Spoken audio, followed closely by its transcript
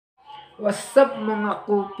What's up mga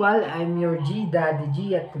kupal? I'm your G, Daddy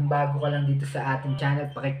G, at kung bago ka lang dito sa ating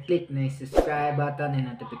channel, pakiclick na yung subscribe button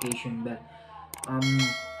and notification bell. Um,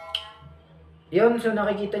 yun, so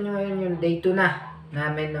nakikita nyo ngayon yung day 2 na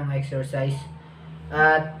namin ng exercise.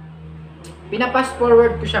 At pinapass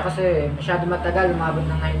forward ko siya kasi masyado matagal, umabot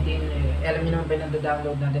ng 19. Alam nyo naman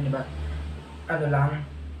pinag-download natin, diba? Ano lang,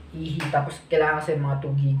 ihi. Tapos kailangan kasi mga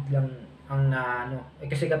 2 gig lang ang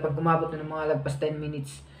kasi kapag umabot na ng mga lagpas 10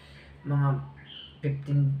 minutes, mga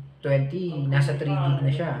 15-20, nasa 3 gig na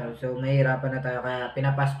siya. So, mahirapan na tayo. Kaya,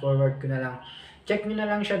 pinapass forward ko na lang. Check nyo na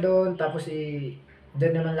lang siya doon. Tapos,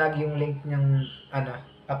 doon naman lagi yung link ng,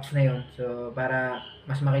 apps na yun. So, para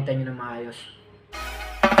mas makita nyo na maayos.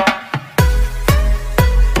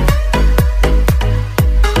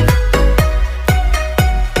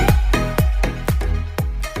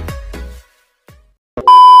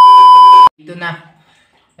 Ito na.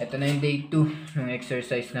 Ito na yung day 2 ng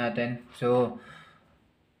exercise natin. So,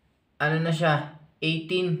 ano na siya?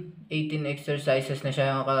 18 exercises na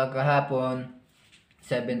siya. Yung kahapon,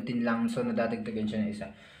 17 lang. So, nadadagdagan siya ng isa.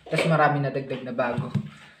 Tapos marami nadagdag na bago.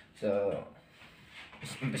 So,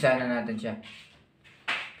 umpisa na natin siya.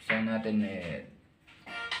 Umpisa natin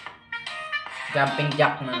jumping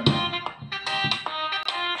jack na naman.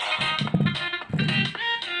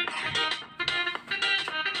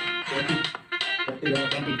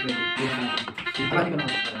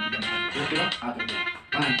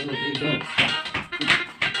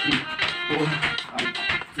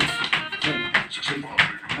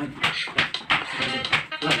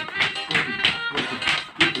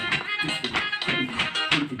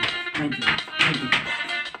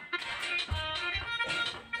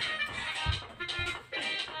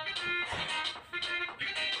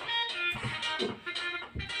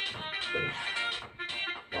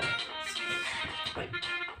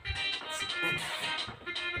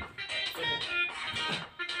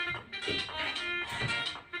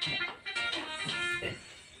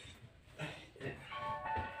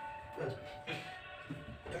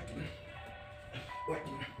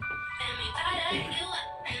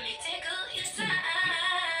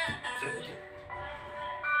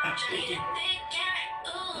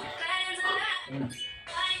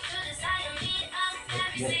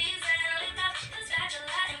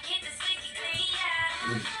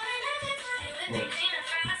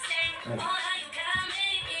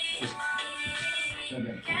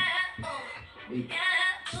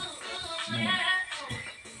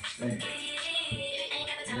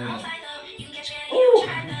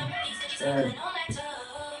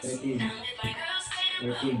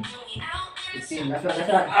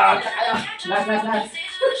 Last.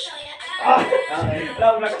 Okay.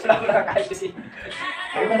 Lang, kahit kasi.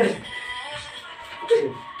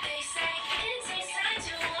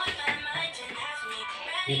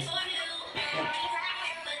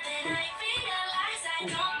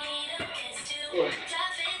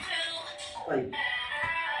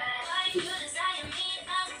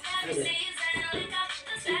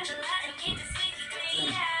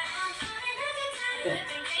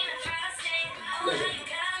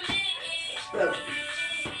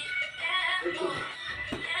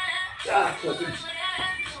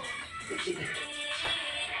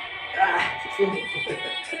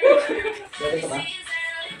 Dali ka ba?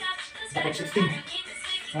 Dapat 16.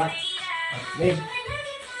 Ha? Okay.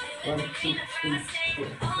 1, 2, 3, 4,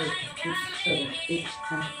 5, 6, 7, 8,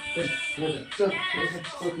 9, 10, 11, 12, 13,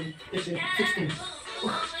 14, 15, 16.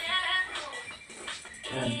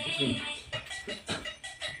 Ayan, 16.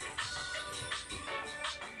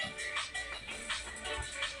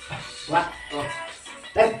 What? Oh.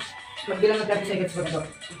 Then, magbilang ng 30 seconds pa ito.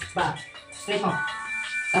 Pa. Straight mo.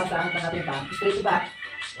 Tapos saan pa natin pa. Straight to back.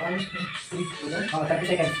 1, 2, 3, 4. Oh,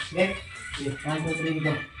 30 seconds. Okay? 1, 2, 3,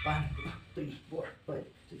 go. 1, 2, 3, 4, 5,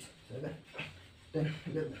 6, 7, 10,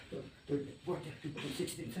 11, 12, 13, 14, 15,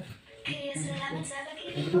 16, 17,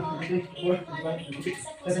 22, 23, 24, 25, 26,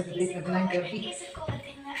 27, 28, 29, 30.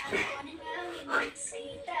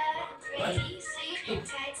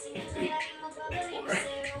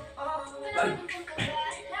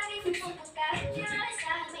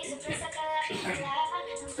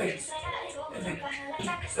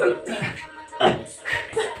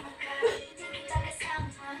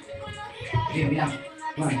 Okay, bilang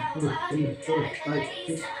 1, 2, 3, 4, 5,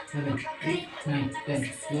 6, 7, 8, 9,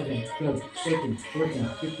 10, 11, 12, 13, 14,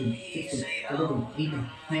 15, 16, 17,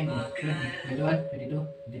 18, 19, 20, 21, 22,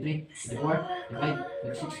 23, 24, 25,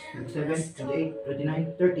 26, 27, 28,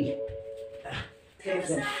 29, 30. Okay,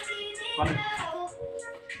 so, 1,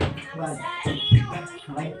 1,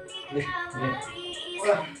 okay, ulit,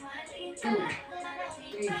 1, 2,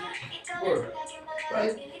 3, 4,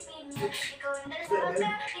 5, 6, 7,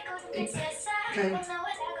 8, 9,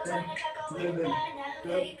 10, 11,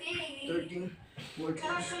 12, 13, 14,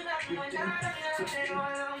 15,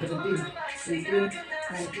 16, 17,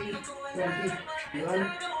 18, 19, 20,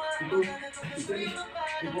 21, 22, 23,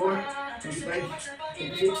 24, 25,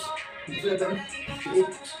 26, 27, 28,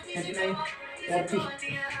 29, 30.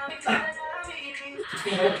 Ah,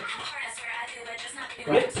 16 ulit. 1,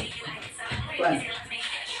 1,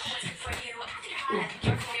 2,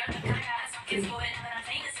 3,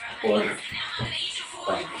 4,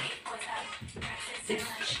 5, 6,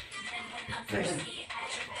 7,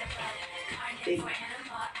 8,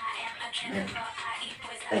 9,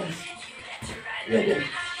 10, 11,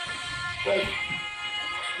 12,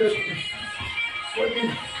 13,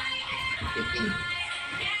 14, 15,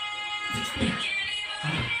 16.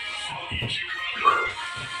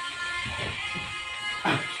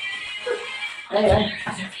 Ayan.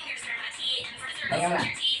 Ayan na.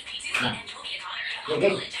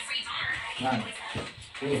 Okay. 1,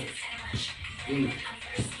 2, 3,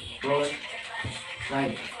 4,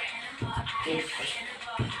 5, 6,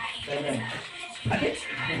 7.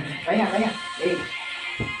 Kaya. 8,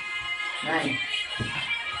 9,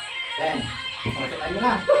 10. Ano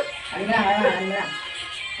na? 1,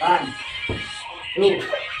 2.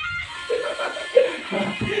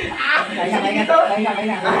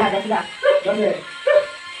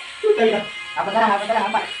 Kaya. Apat na.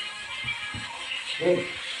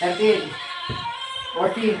 13,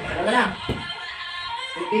 14, wala na.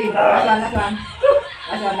 15, last one.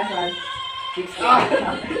 16.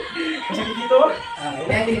 Masakit dito.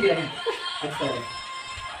 Hindi lang.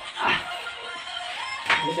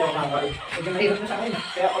 Hindi siya makakain. Medyo mahirap na sa akin.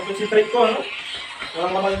 Kaya concentrate ko, ano?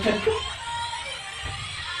 Walang laman yung chan ko.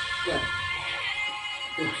 1,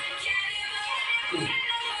 2, 3,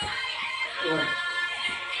 4,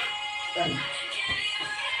 5,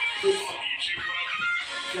 6,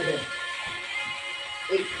 7,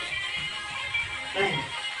 8, 9,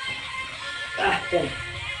 10,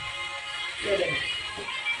 11,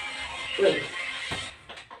 12,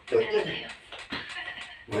 13,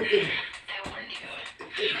 14,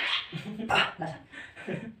 15. Nasa.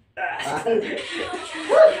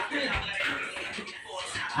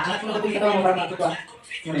 Anak mo na ito yung mo para matutuwa.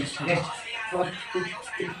 Okay. 1, 2,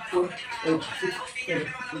 3, 4, 5, 6, 7, 8,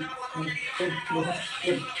 9, 10, 11, 12,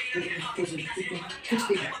 13, 14, 15,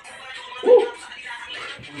 16. Woo!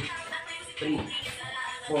 3,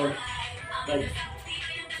 4, 5,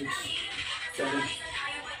 6, 7,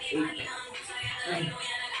 8, 9,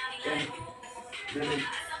 10, 11,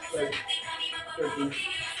 12, 13,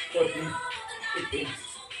 14, 15,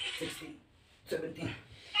 16, 17, 18,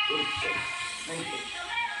 19,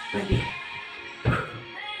 20.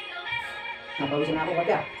 Napawisan na ako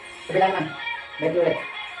konti ah. Kabila naman. Medyo ulit.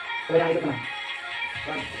 Kabilang ikot naman.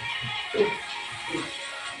 1, 2, 3,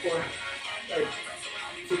 4, 5,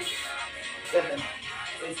 6, 7,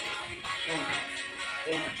 8, 9,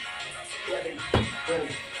 10, 11,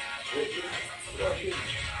 12, 13, 14,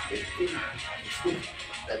 15, 16,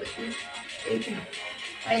 17, 18,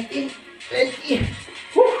 19, 20.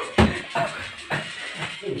 Woo!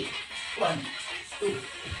 1, 2,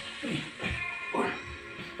 3, 4,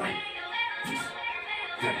 5, 6,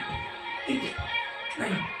 7, 8,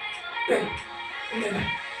 9, 10, 11,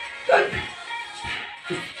 12,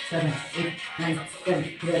 7, 8, 9,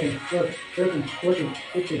 10, 11, 12, 13, 14,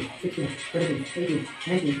 15, 16, 17, 18,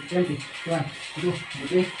 19, 20, 21, 22,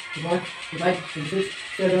 23, 24, 25, 26,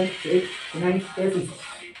 27, 28, 29, 30.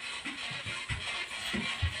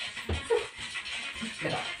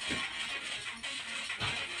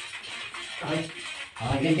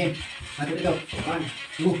 Okay, game. Mati ito. 1,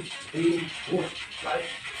 2, 3, 4, 5,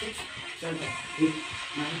 6, 7, 8,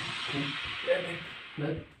 9, 10, 11,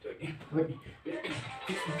 12, 13, 14, 15,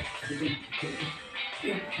 16, 17, 18, 19,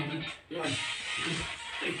 20, 21, 22,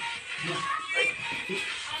 23, 4, 5, 6,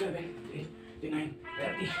 7, 8, 9,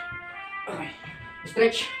 30. Okay.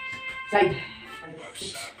 Stretch. Side.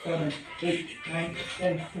 6, 7, 8, 9,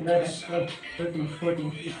 10, 11, 12, 13,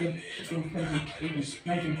 14, 15, 16, 17, 18,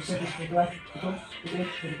 19, 20, 21, 22,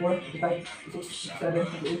 23, 24, 25, 26, 27,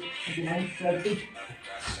 28, 29, 30.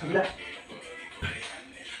 Kabila.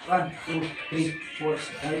 1, 2, 3, 4,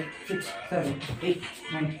 5, 6, 7, 8,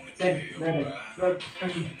 9, 10, 11, 12,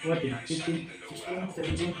 13, 14, 15, 16,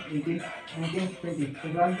 17, 18, 19, 20,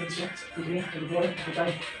 21, 22, 23, 24, 25,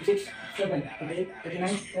 26, 27, 28,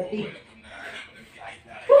 29, 30.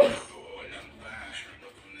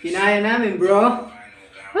 Kinaya namin, bro.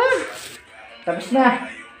 Tapos na.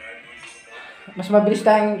 Mas mabilis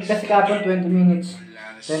tayong kasi kapon 20 minutes.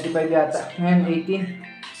 25 yata. Ngayon 18.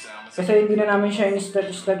 Kasi hindi na namin siya in-start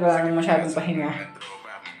wala naman masyadong pahinga.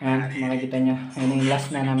 Ayan, makikita nyo. Ayan yung last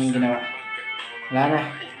na namin ginawa. Wala na.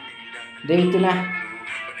 Day 2 na.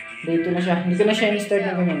 Day 2 na siya. Hindi ko na siya in-start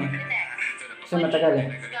na ganyan eh. Kasi matagal eh.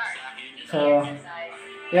 So,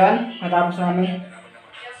 yun. Matapos namin.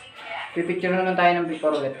 Pipicture naman tayo ng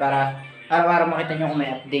before ulit para araw-araw makita nyo kung may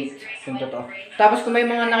update. Kung totoo. Tapos kung may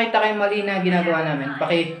mga nakita kayong mali na ginagawa namin,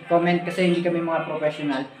 paki-comment kasi hindi kami mga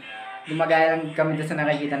professional. Gumagaya lang kami doon sa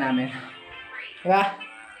nakikita namin. Diba?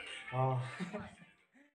 Oh.